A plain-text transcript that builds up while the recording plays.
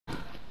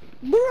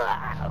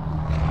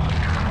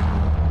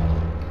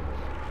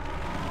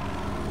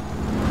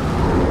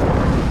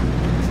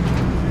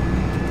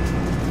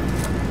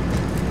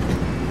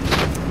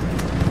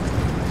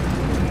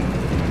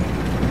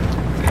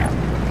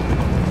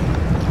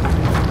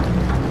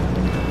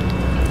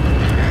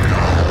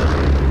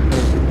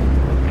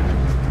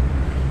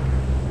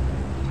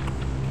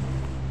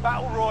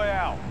Battle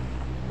Royale.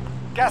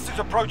 Gas is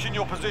approaching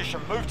your position.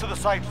 Move to the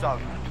safe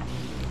zone.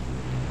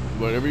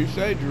 Whatever you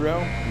say,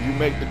 Jarrell. You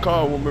make the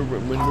call when we're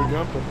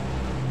jumping.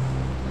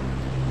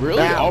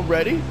 Really? Now.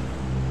 Already?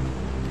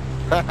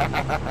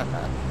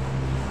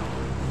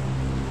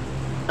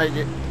 Make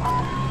it.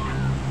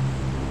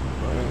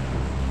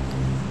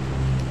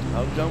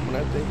 I'll jump when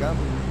I think I'm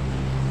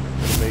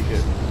gonna make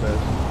it. But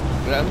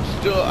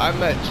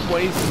I'm at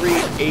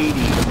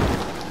 2380.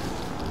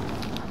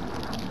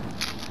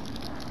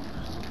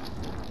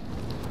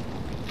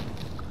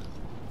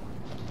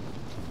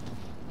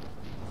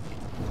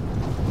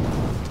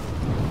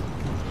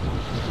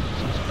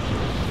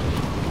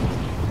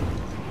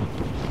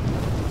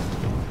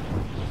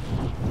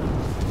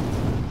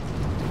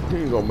 He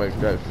ain't gonna make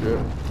that shit.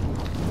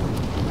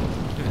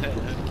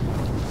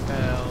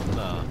 Hell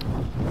no.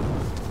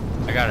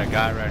 I got a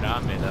guy right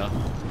on me though.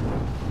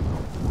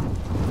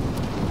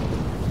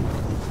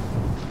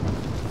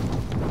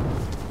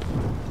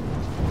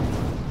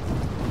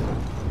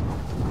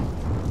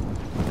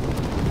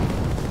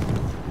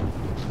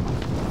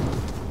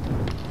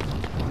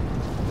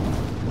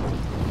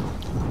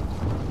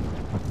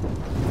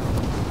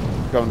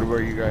 Come to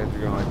where you guys are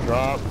gonna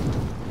drop.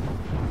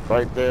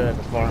 Right there at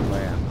the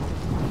farmland.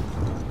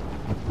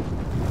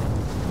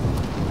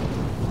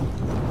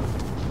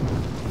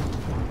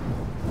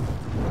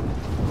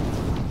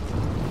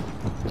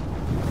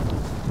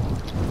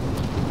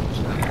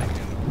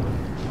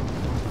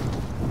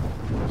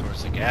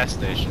 Towards the gas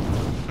station.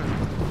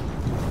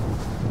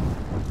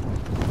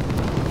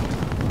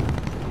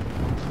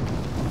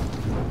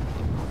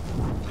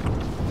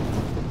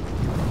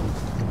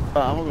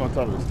 I'm gonna go on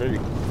top of the city.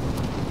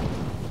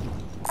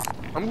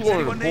 I'm going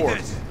to the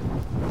port.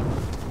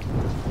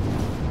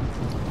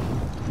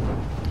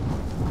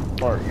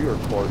 Bart, you're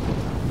important.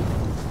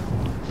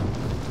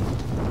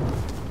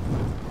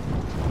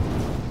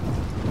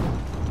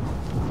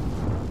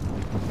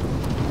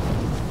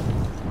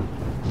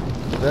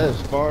 That's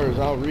as far as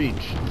I'll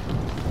reach.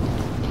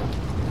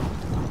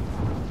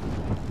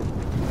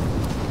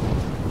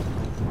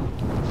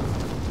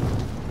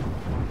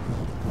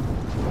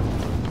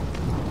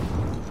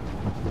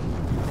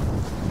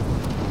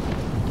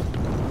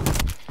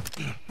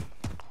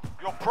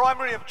 Your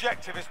primary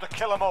objective is to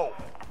kill them all.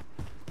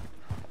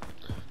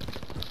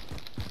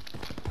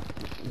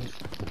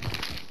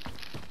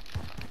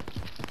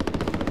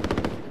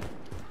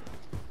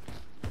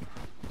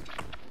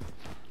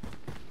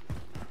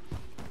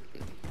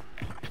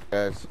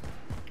 Guys.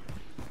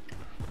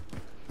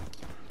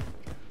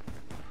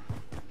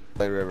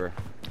 Play River.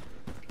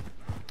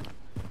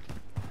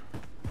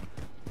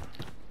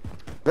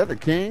 Is that the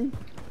king?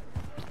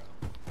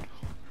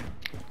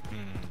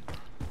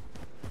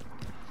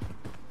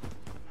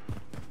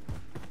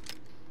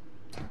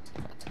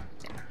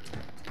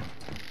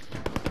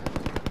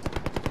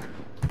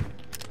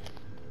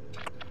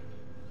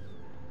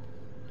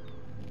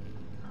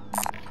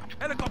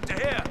 Helicopter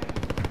here.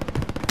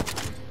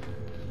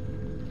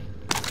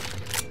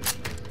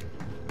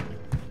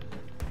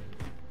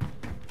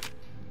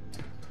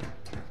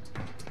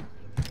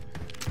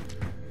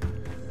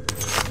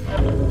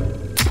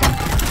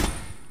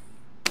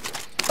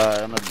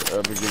 I'm at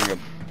the beginning of.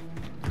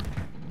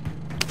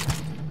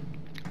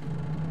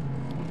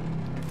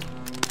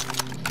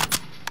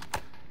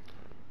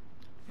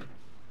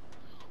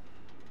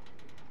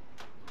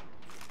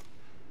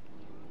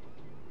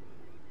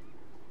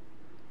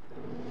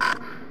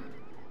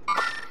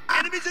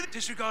 Enemies in the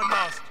disregard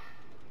last.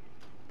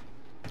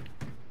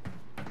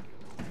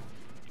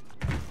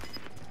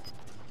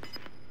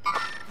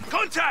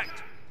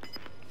 Contact!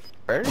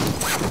 Ready?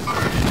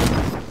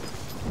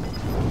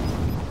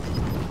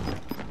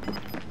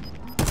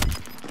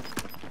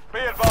 Be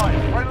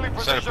advised, friendly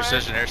precision. Set a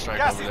precision airstrike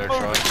Gas over is there,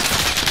 moving. Troy.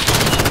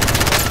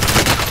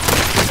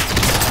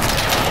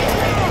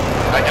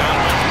 I got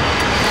him.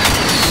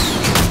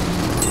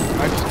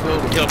 I just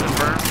killed him. Kill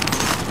confirmed.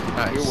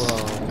 Nice. You're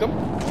welcome.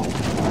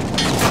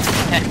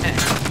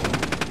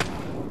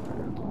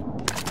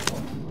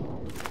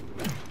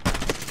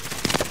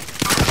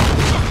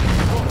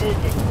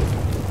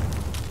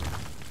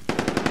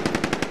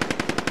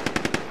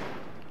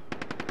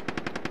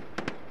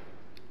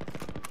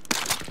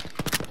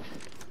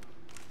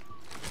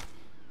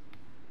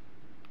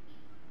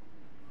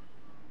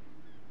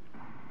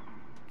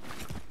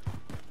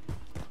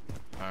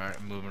 Alright,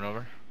 I'm moving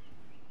over.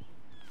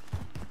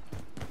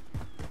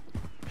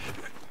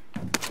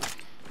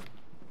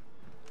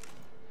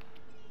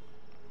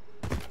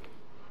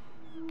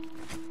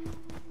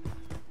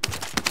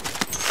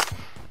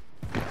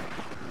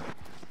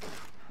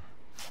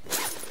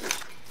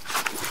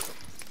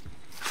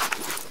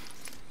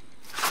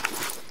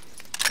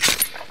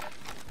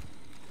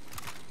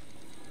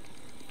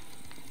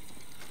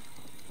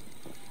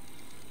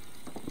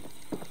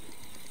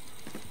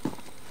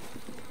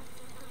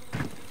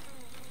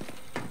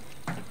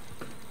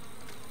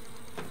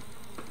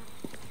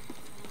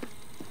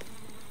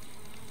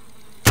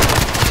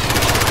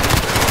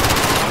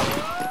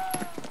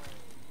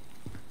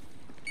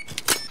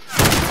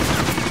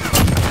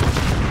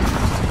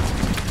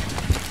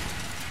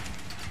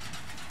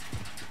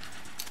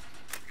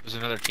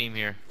 another team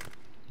here.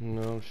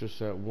 No, it's just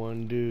that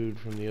one dude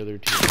from the other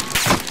team.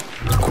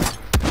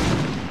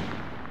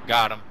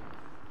 Got him.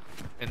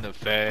 In the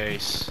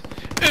face.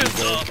 In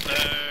the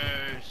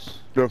face.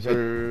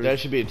 That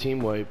should be a team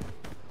wipe.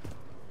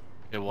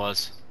 It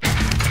was.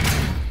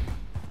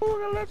 Ooh,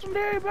 the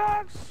legendary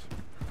box.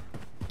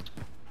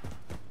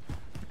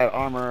 That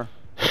armor.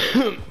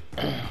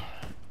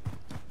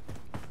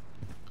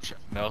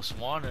 Most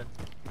wanted.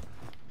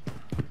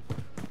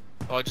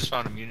 Oh, I just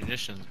found a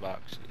munitions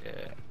box. Yeah.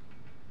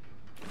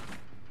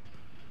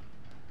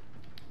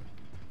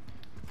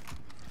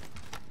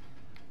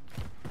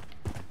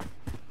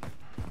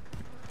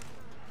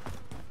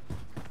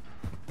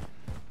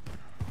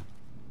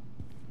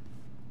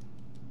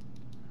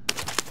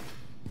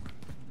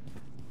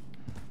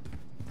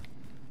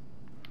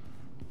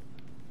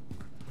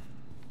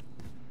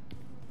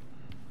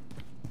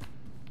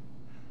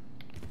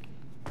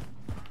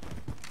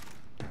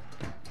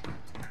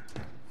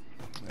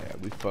 Yeah,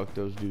 we fucked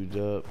those dudes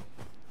up.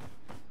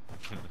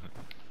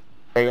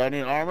 Hey, got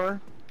any armor?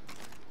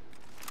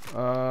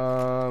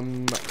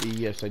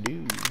 Yes, I do.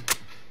 You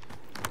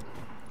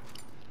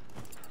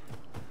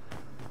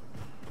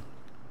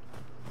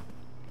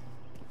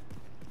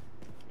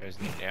guys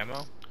need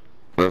ammo?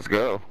 Let's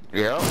go.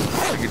 Yeah,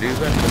 I can do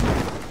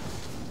that.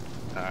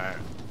 Alright.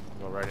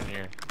 Go right in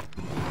here.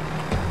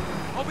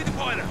 I'll be the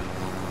pilot.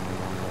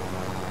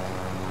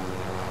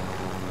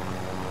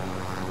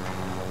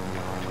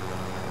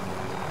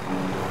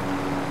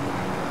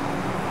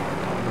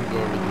 I'm gonna go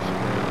over this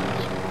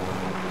grounds.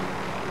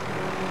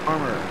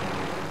 Armor.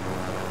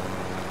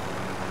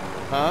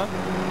 Huh?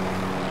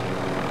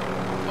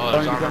 Oh,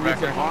 there's you armor got back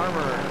some there?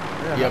 armor.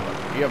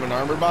 You have an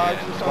armor box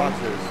Yeah, or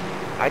something?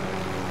 Boxes.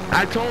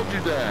 I told you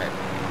that.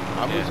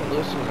 I wasn't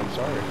listening, I'm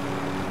sorry.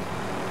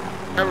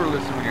 Never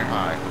listen when you're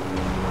high.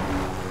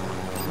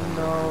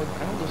 No,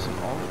 I don't listen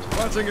all the time.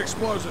 Planting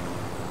explosion.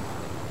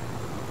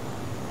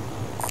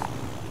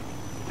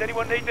 Does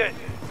anyone need this?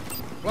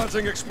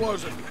 Planting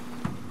explosion.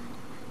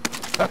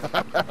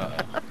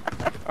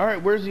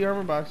 Alright, where's the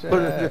armor box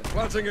at?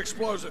 Planting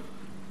explosion.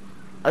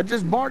 I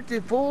just marked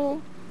it,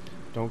 fool.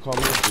 Don't call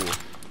me a fool.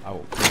 I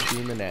will punch you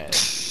in the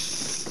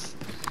nads.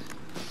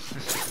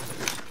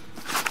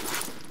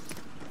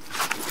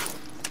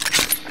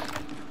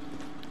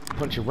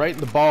 Punch you right in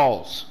the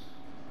balls.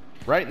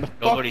 Right in the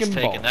Nobody's fucking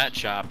taking balls. that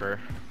chopper.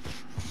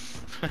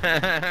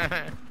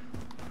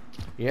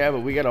 Yeah,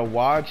 but we gotta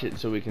watch it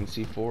so we can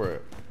see for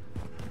it.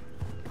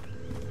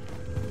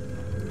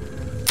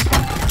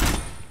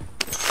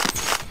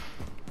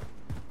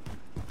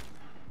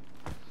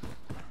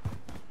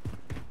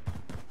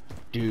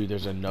 Dude,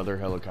 there's another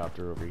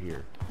helicopter over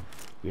here.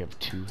 We have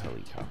 2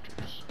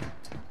 helicopters.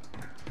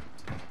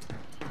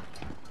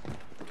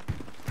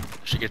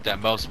 Should get that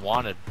most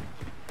wanted.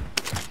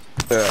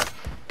 Yeah.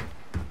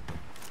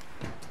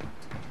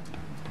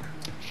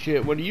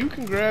 Shit, when you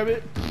can grab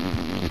it.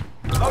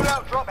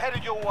 Loadout drop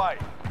headed your way.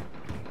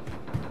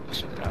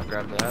 I'll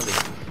grab the heli.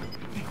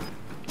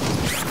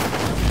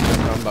 That's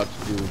what I'm about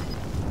to do.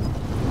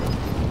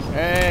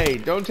 Hey,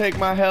 don't take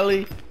my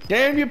heli.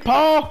 Damn you,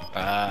 Paul!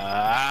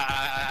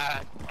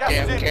 Gas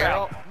Damn, is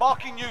Carol. inbound.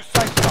 Marking you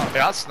safe zone.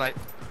 Yeah,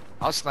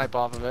 I'll snipe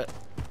off of it.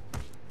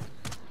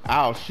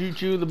 I'll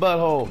shoot you in the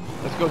butthole.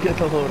 Let's go get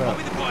the loadout.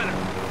 the pilot.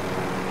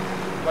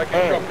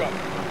 Hey.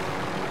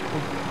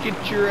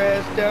 Get your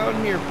ass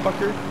down here,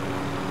 fucker.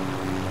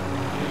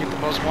 You get the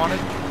most wanted?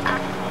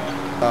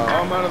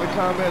 I'm out of the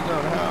combat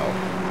zone. How?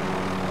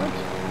 What?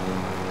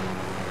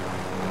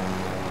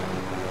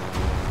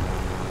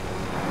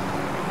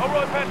 All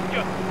right,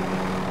 passenger.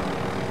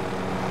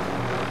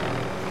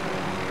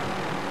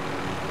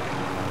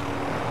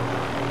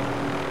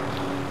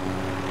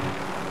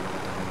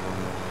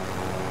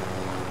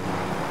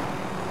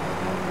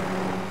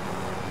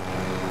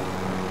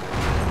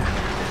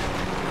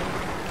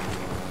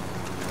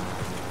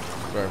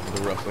 Sorry for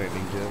the rough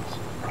landing, gents.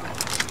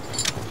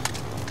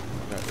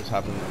 Alright, let's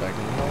hop in back in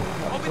the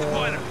I'll be the hole.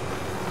 pilot.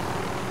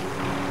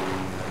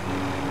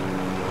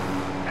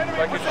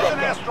 Enemy precision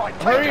airstrike.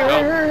 Take Hurry, it.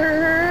 hurry, hurry,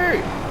 hurry,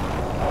 hurry!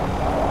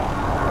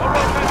 All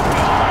right,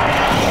 passenger.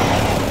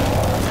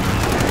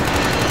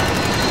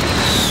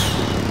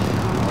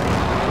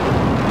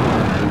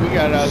 We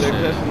got out of there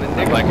just in the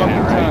nick of Like it, fucking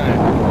right? time.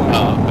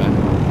 Oh, okay.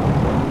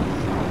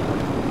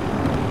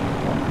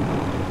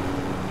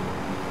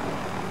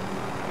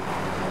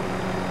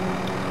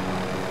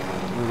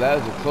 Ooh, that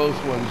was a close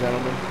one,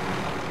 gentlemen.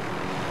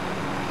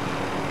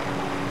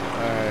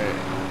 Alright.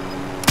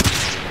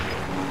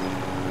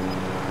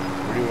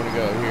 Where do you want to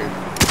go? Here.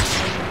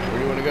 Where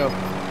do you want to go?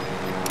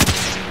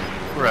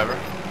 Wherever.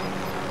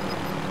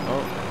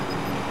 Oh.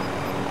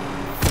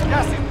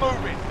 Gas is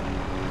moving.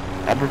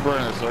 I prefer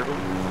in a circle.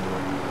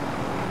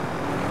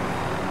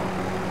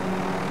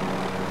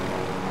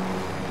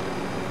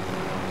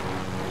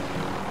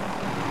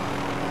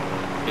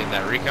 Getting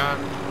that recon.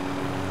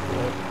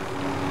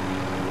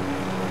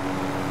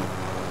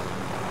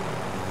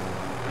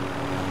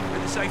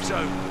 In the safe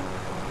zone.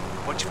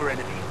 Watch for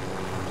enemy.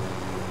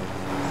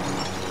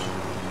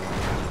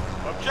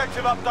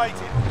 Objective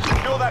updated.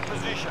 Secure that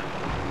position.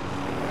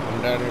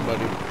 Come down here,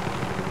 buddy.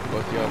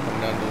 Both of y'all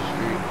come down to the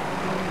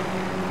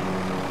street.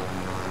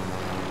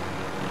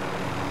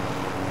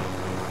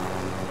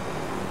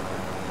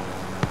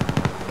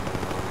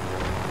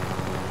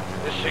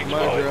 This seat's Come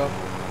on, mine. girl.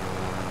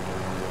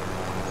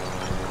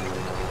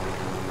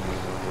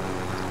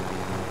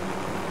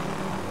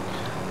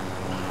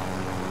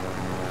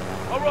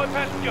 All right,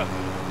 passenger.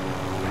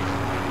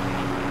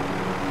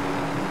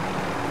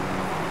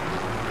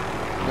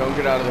 Don't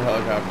get out of the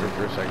helicopter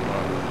for a second,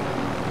 Mom.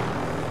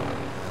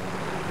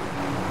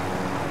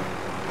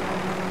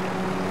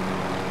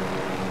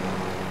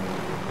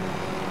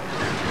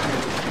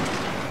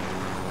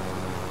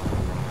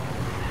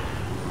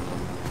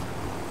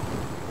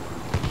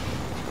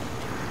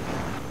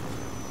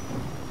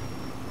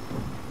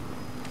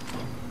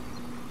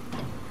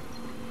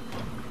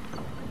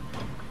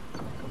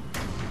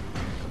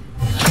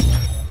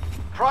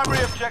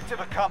 Primary objective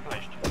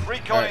accomplished.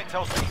 Recon Alright.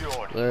 intel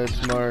secured.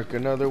 Let's mark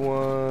another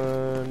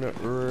one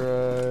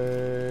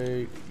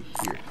right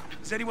here.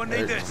 Does anyone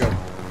Alright, need let's this?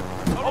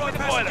 go. All right,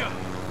 passenger.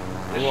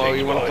 Well,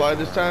 you want to fly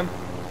this time?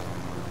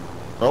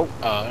 Nope.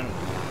 I'll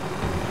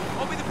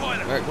be the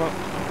pilot. Alright, come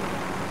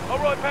on. All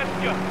right,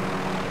 passenger.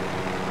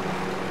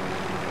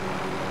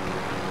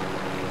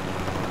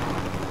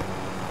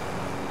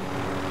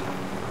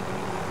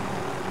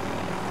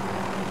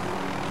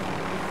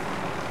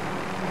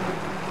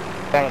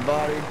 Got a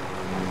body.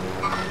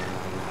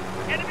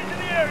 Enemies in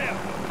the area.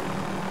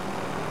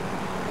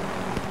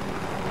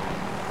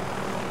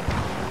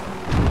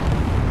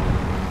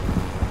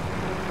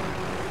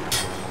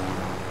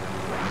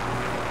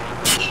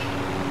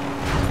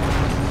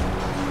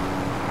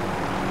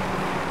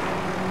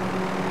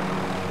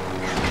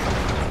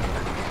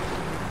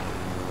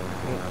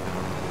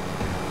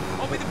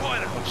 I'll be the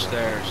pilot.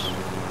 Upstairs.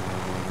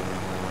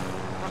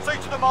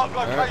 Proceed to the marked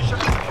location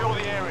and secure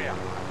the area.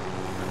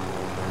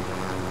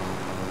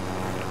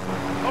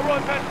 All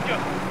right, passenger.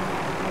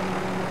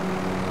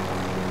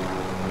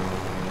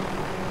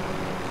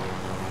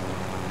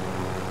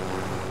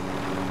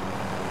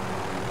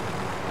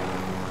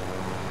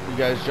 You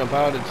guys jump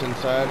out, it's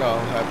inside. I'll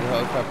have the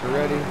helicopter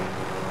ready.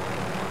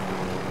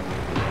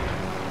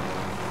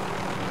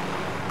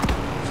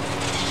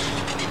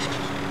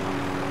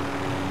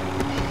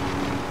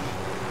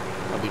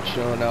 I'll be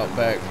chilling out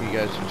back for you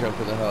guys to jump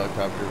in the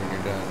helicopter when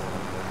you're done.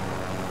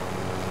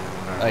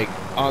 Like,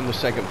 on the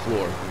second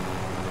floor.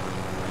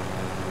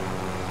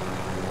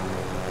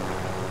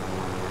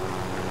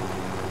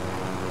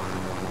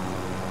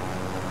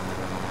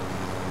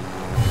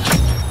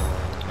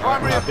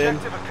 Primary hop in.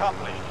 objective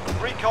accomplished.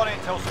 Recon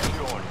intel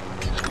secured.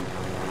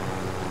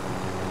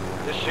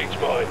 This seat's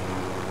mine.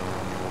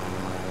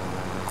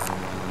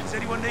 Does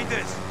anyone need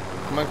this?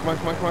 Come on, come on,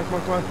 come on, come on, come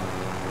on, come on.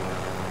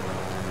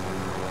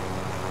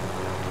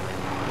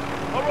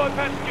 All right,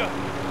 passenger.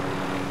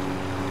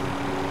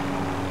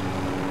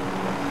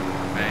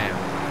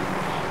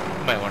 Man.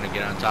 You might want to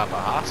get on top of a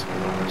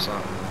hospital or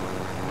something.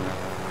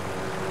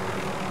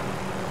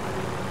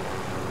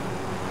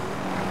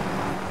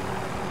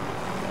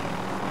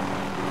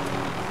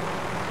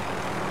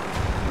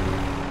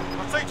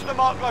 Proceed to the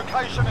marked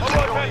location and All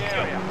secure right, the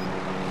passenger. area.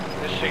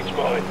 This seat's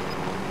mine.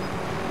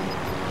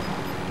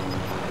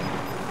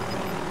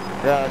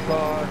 Got a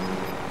car.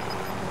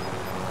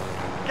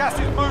 Gas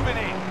is moving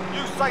in.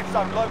 New safe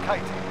zone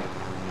located.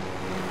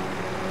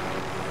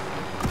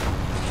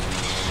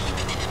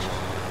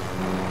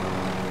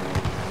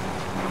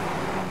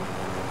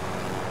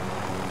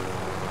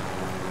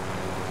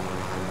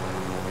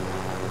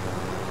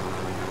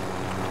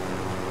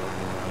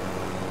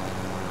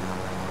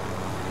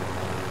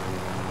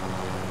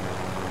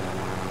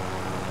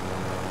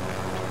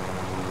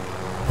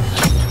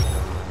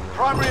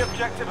 Primary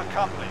objective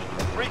accomplished.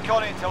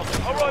 Recon intel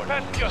secured. All right,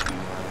 passenger.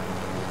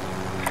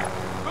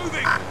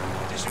 Moving.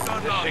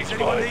 Disregard This lines. seat's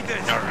Anyone mine. need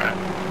this? Alright.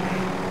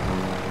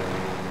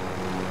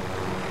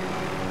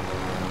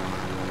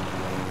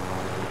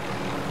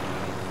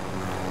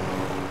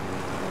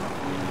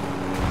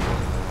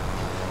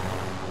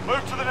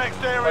 Move to the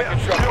next area and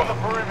Make a secure jump.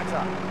 the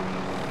perimeter.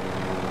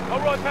 All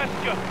right,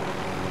 passenger.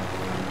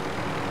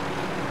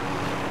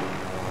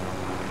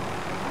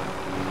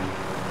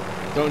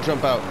 Don't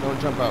jump out, don't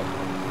jump out.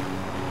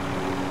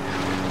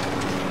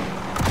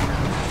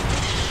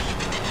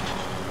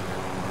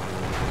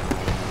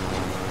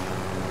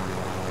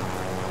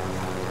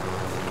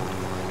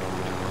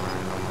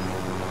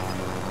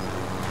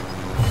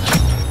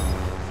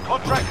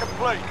 Contract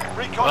complete.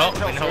 Recon Well,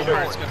 intel we know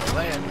where it's secured. gonna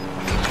land.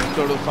 Let's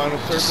go to the final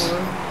circle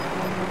then.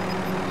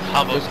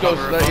 How about Let's go,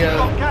 cover it yeah,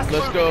 from-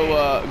 let's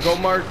go, go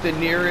mark the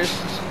nearest,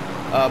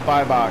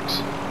 buy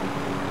box.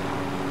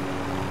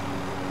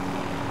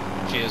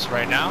 She is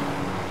right now.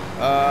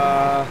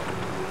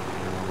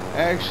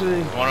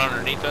 Actually, The one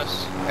underneath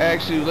us.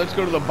 let's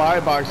go to the buy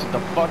box at the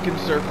fucking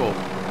circle.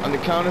 On the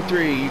count of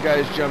 3, you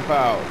guys jump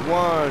out.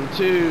 1,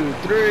 2,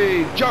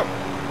 3, jump!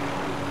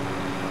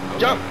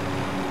 Jump!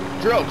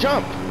 Drill,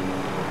 jump!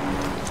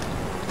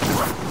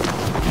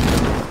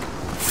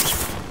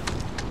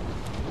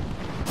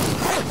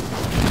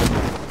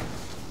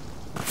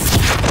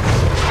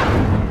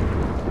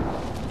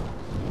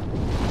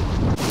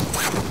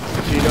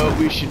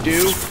 we should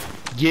do?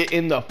 Get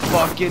in the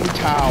fucking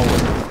tower.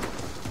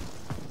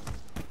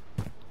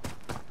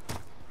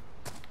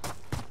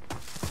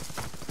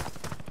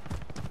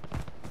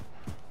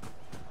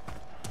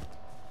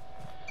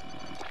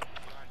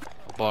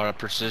 Bar a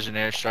precision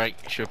airstrike.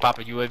 Should we pop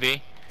a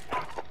UAV?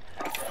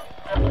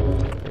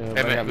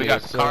 Yeah, Hey man, we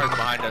got cars cars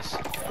behind us.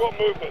 Got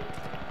movement.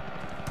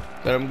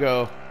 Let them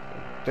go.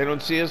 If they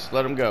don't see us,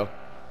 let them go.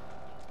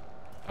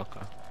 Okay.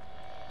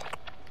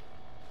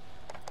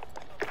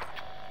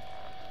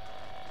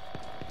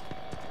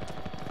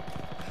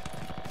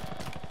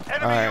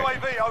 Enemy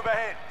Alright. UAV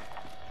overhead.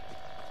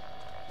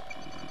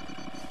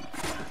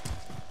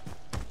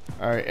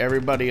 Alright,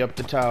 everybody up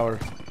the tower.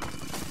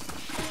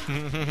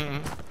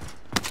 Enemy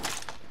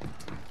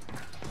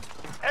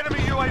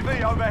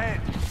UAV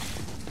overhead.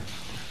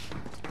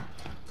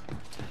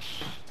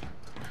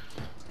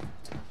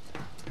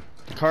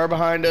 Car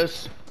behind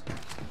us.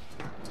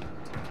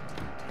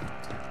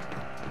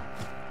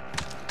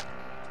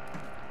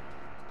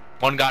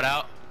 One got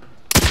out.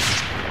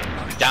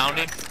 Downed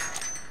him.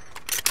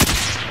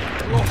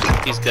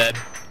 He's dead.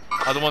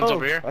 Other one's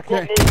over here. I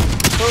can't move.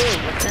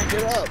 I can't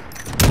get up.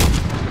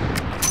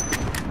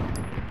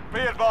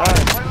 Be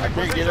advised. Friendly I can't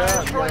precision get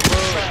up. You airstrike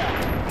gotta inbound.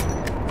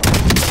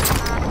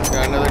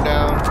 Got another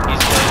down. He's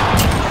dead.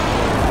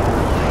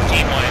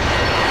 Team wipe.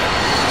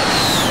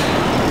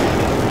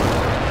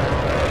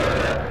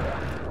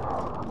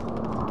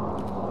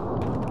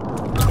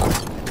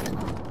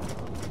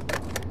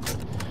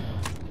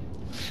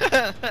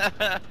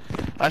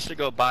 I should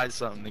go buy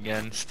something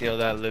again, steal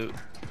that loot.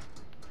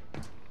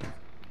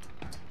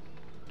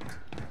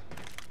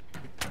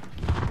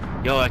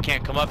 Yo, I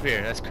can't come up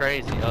here. That's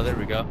crazy. Oh, there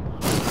we go.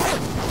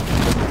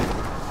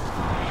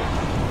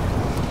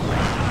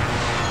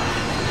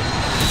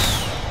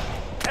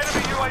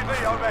 Enemy UAV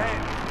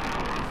overhead.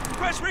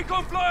 Request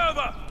recon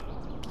flyover.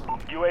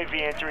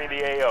 UAV entering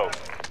the AO.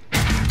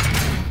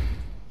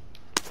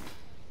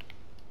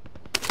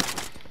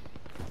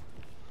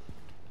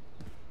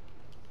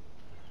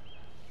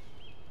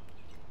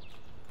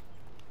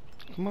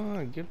 Come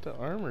on, get the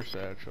armor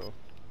satchel.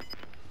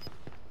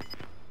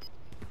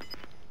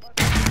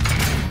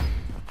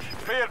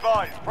 Be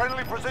advised.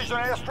 Friendly precision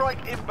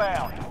airstrike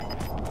inbound.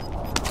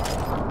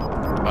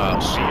 Oh,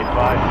 Be shit.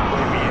 advised,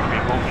 UAV is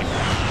removing.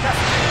 Gas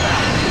is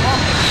inbound.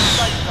 Marking the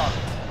safe zone.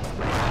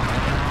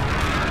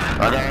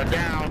 I got it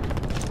down.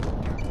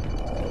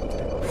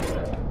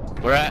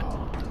 Where at?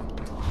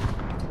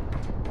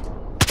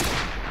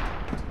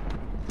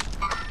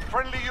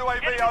 Friendly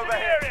UAV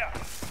overhead.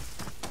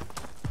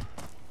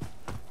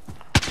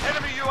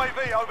 Enemy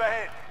UAV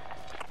overhead.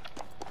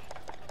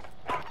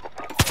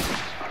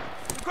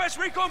 Request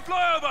recon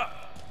flyover.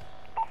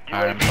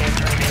 UAV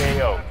entering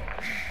the AO.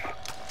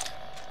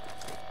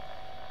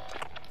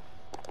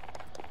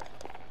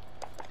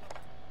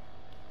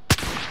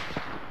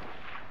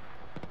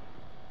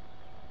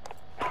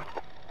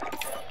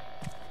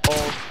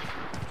 Oh,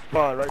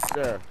 spot right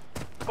there.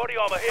 Body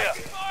armor here.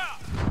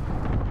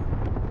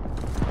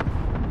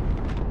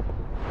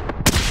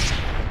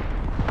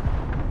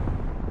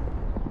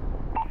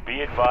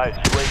 Be advised,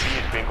 UAV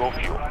is bingo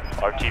fuel.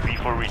 RTB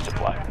for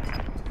resupply.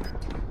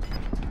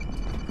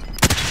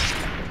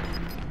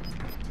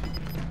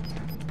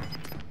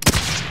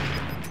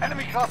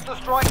 Enemy cluster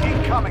strike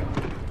incoming.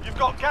 You've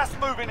got gas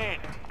moving in.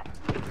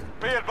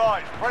 Be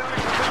advised. Friendly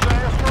precision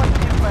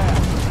airstrike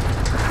inbound.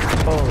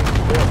 Oh,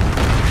 shit.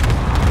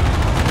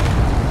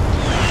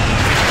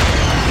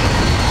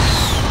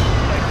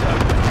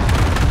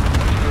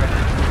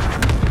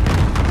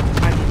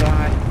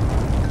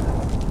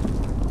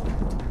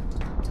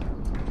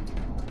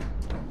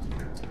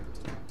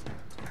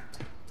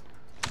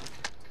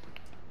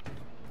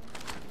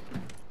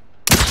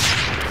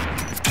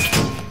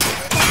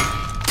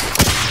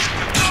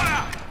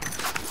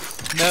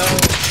 No.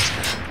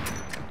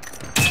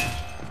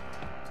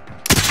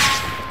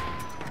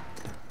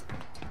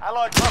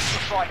 Allied cluster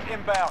strike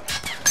inbound.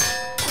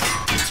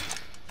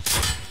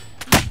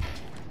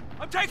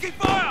 I'm taking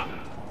fire.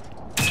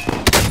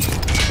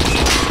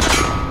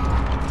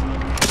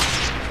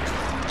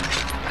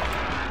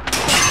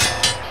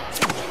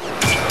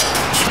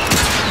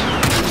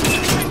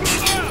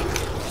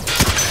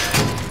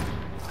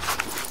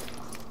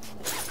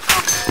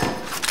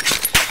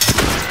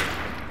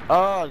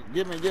 Oh,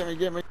 get me.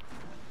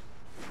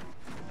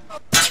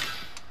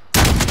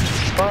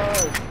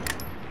 Oh,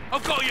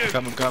 I've got you.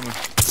 Coming.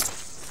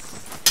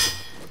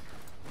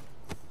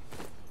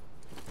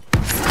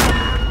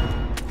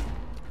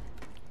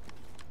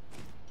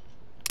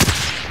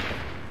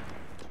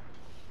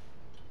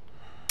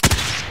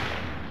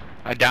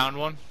 I downed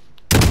one.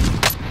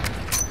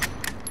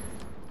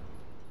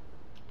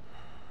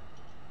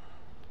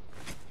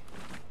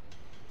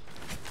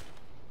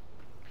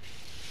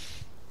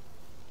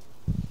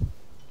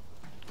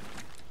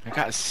 I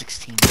got a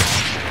 16 down.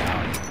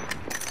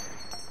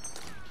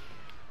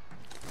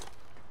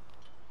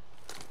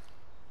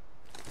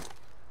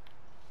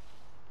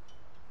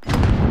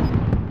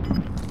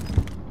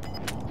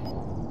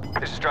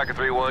 This is Striker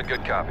 3-1,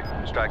 good copy.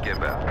 Strike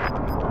inbound.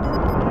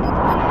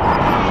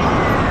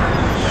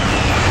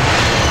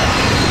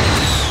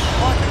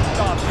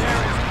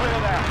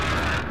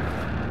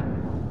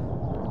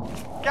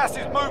 Gas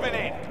is moving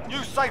in.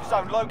 New safe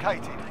zone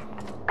located.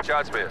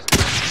 Shots missed.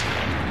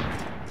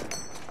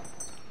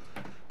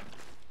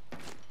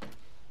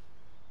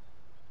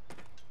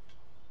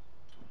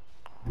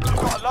 We've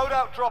got a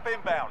loadout drop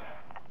inbound.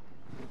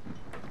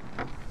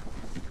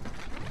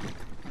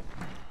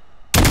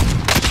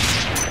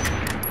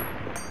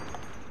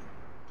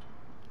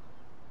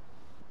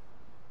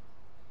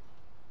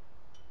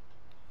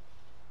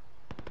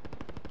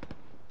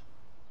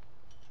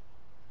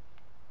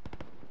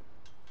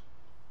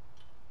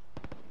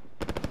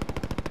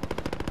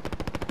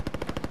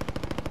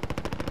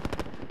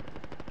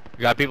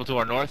 We got people to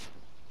our north.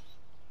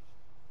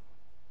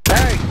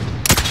 Hey!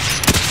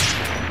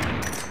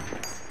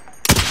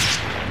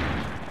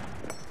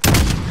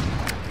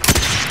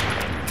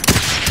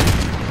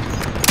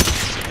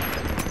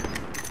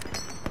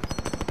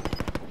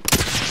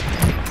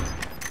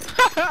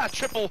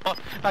 Triple.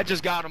 I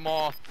just got them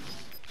all.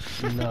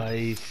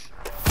 Nice.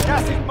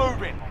 Gas is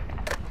moving.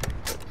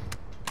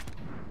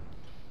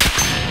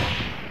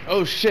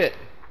 Oh shit.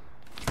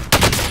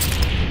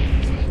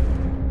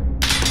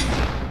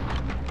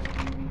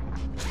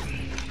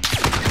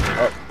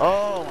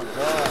 Oh my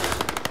god.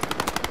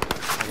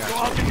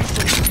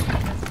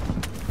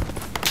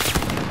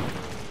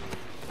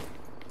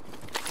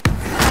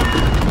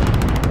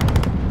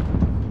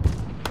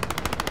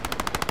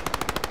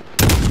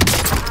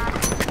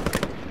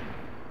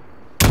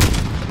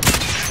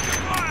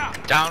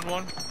 Down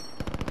one.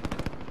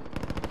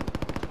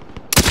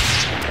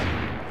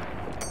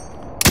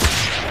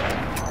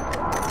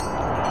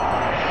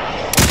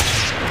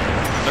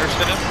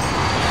 Thirsting him.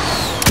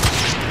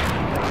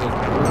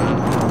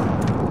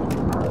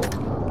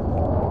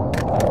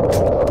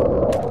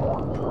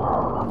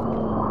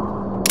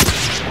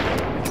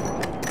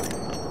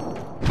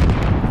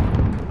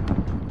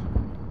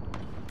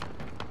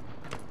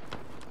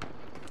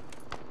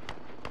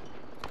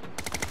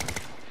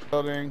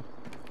 Building.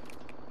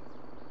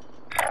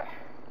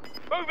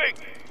 Moving!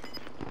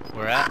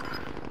 We're at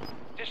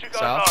Disregard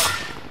south.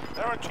 last.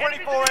 There are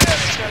 24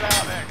 enemies still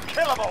out there.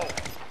 Kill them all.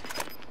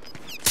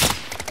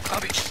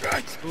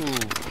 Ooh, I'm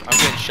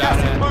getting shot Gas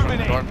is at moving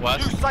from in.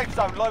 northwest. New safe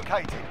zone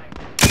located.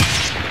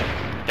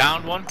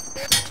 Down one.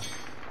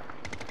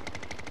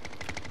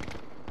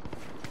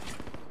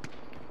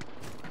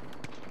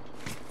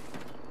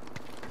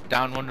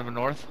 Down one to the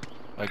north.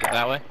 Like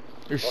that way.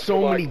 There's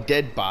so many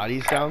dead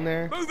bodies down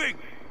there. Moving!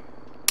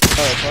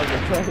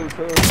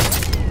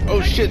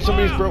 Oh shit,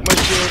 somebody's broke my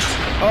shield.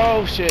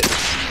 Oh shit.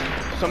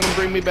 Someone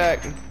bring me back.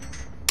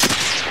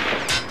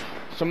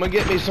 Someone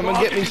get me, someone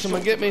get me,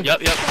 someone get me.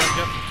 Yep.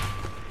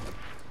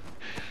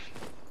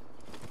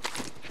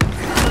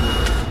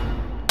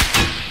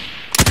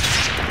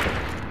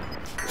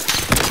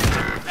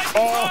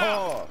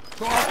 Oh!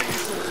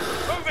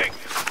 Moving!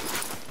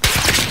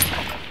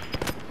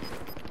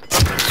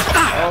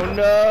 Oh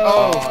no.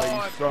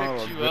 Oh, you son of a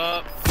Picked you bitch.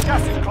 up.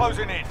 Gas is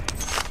closing in.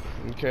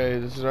 Okay,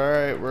 this is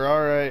alright, we're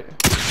alright.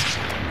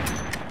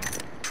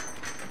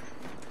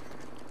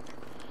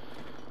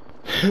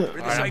 We're in the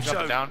Alright, I'm safe jumping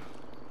zone. down.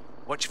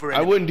 Watch for I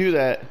enemies. wouldn't do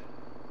that.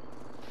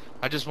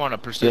 I just want a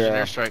precision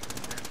Yeah. airstrike.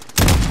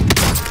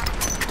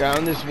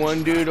 Down this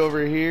one dude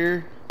over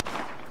here.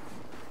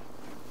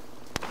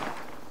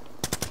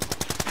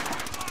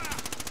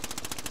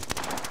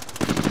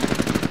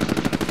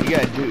 You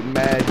got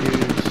mad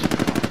dudes.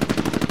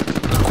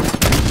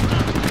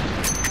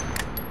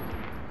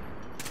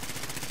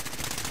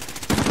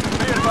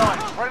 Be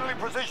advised. Friendly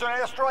precision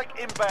airstrike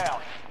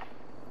inbound.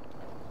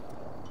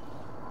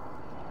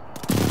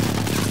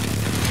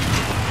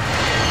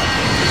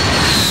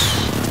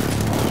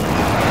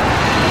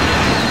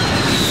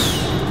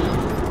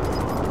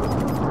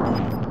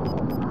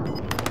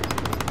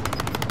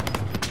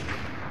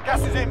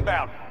 Gas is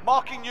inbound.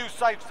 Marking new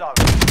safe zone.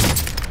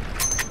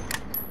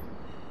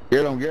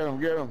 Get him, get him,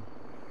 get him.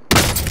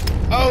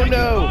 Oh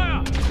no!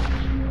 Fire!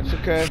 That's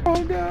okay.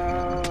 Oh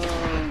no!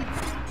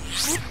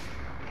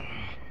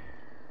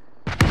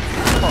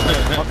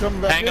 I'll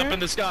come back Hang up in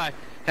the sky.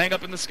 Hang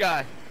up in the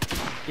sky.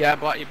 Yeah, I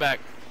brought you back.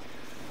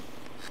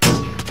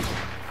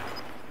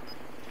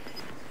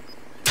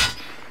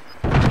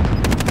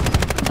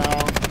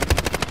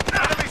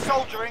 Enemy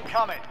soldier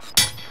incoming.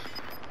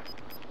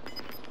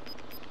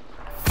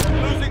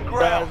 Losing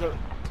ground.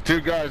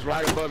 Two guys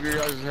right above your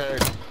guys'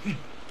 head.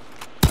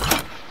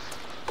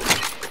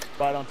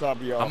 Right on top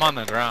of y'all. I'm on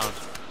the ground.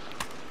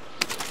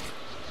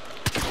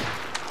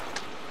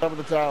 Top of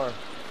the tower.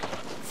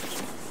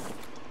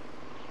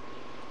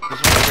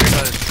 This one's right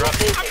by this truck.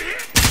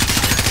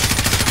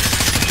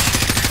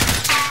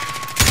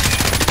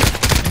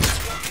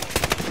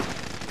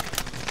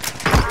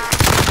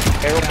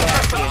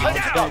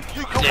 Take it up.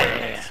 You can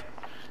win.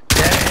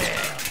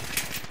 Yeah.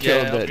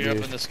 Killed Yeah, that up here up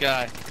dude. in the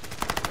sky.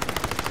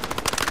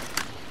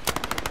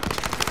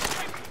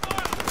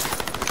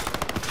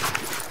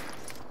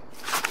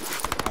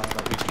 I don't know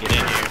if we can get in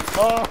here.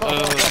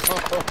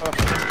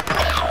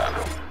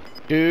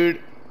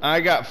 Dude, I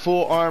got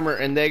full armor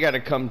and they gotta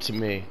come to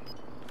me.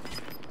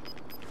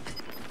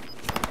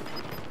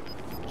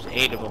 There's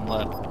 8 of them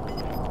left.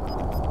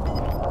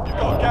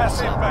 got gas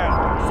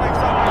inbound. Safe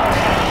zone.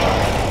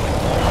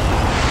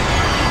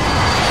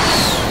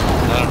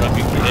 I don't know if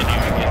you can get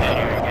in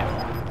here again.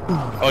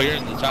 Oh, you're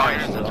in the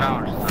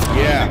towers.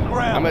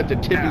 Yeah, I'm at the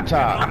tippy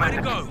top. I'm ready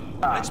to go.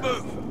 Let's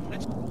move.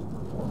 Let's...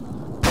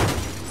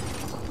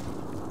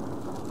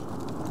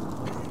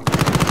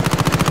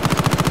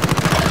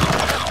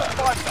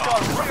 Five to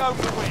go. Bring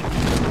over the win.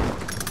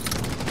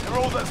 They're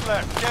all that's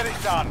left. Get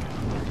it done.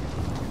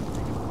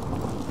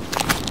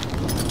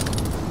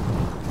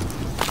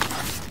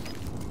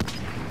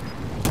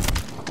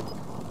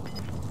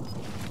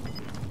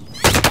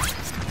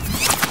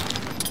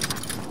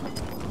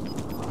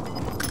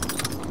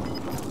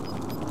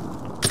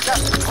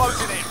 Gas is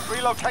closing in.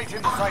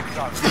 Relocating the safe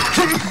zone.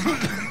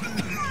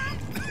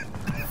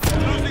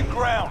 Losing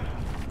ground.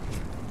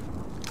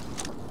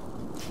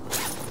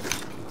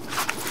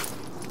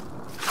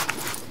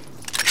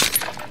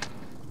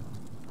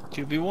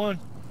 2v1.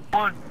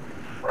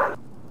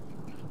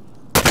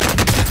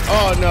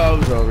 Oh no, it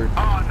was over.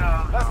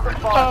 That's the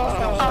fight.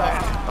 Still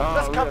standing.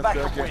 Let's come back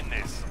and win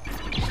this.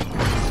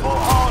 Full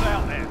hard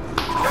out there.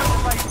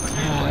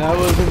 That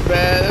wasn't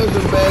bad. That was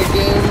a bad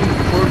game.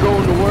 We're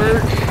going to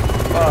work.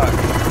 Fuck.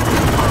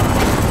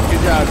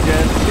 Good job,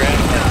 Jen.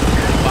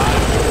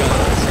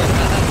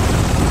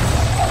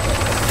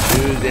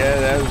 Dude, yeah,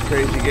 that was a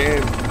crazy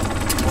game.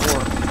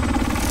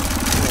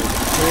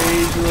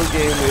 Crazy little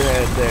game we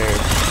had there.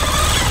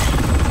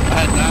 I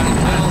had 9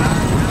 kills.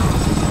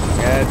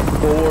 Had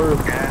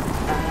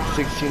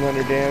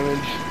 1600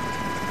 damage.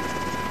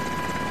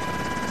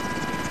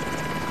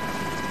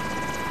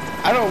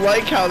 I don't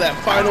like how that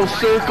final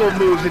circle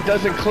moves. It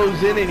doesn't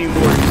close in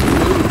anymore. It just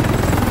moves.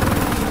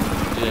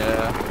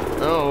 Yeah. I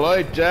don't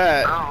like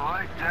that.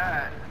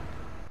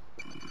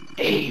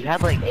 You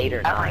had like 8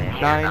 or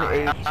 9.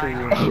 9, 8,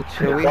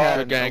 2. So we had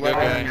Good game, good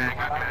game.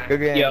 Good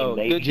game. Yo,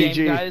 good game,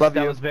 GG. guys. Love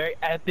That you. was very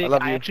epic.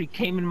 love I you. actually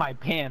came in my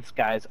pants,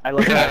 guys. I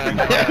love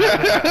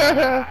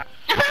that.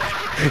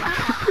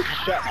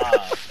 Shut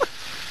up.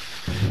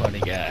 Funny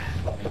guy.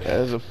 That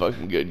was a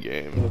fucking good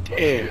game.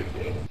 Damn.